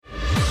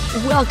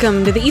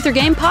Welcome to the Ether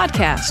Game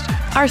Podcast.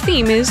 Our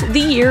theme is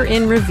The Year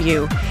in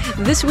Review.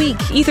 This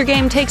week, Ether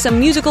Game takes a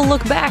musical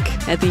look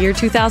back at the year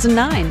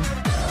 2009.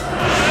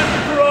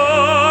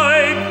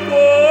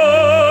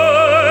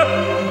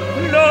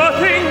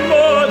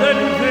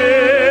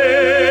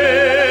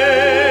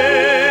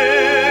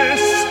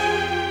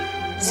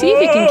 See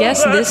if you can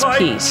guess this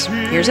piece.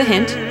 Here's a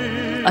hint.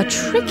 A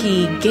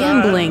tricky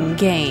gambling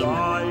game.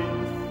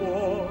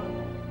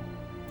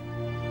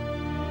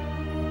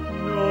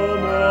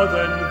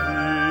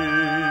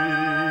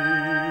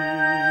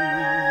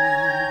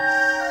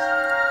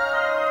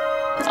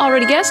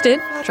 Already guessed it.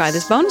 Try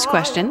this bonus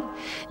question.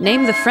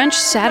 Name the French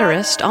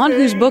satirist on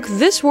whose book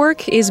this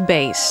work is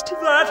based.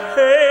 That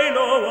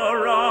halo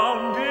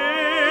around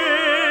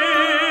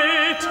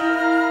it,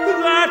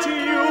 that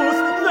youth,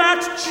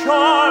 that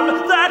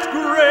charm, that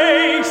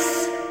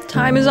grace.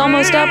 Time is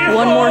almost up.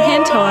 One more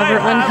hint, however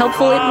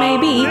unhelpful it may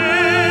be.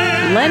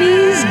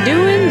 Lenny's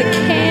doing the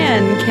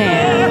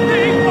can-can.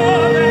 Nothing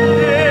more than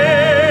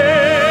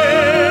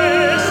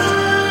this,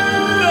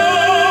 no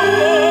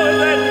more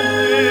than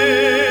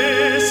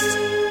this.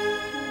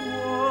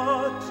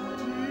 What did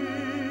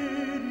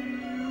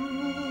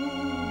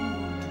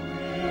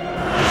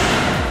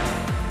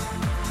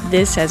you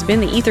This has been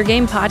the Ether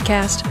Game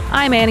Podcast.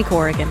 I'm Annie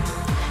Corrigan.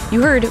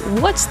 You heard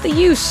What's the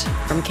Use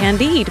from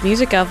Candide,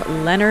 music of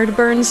Leonard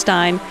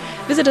Bernstein.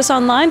 Visit us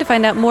online to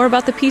find out more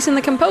about the piece and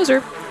the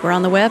composer. We're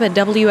on the web at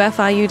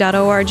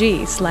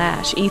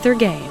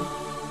wfiu.org/ethergame.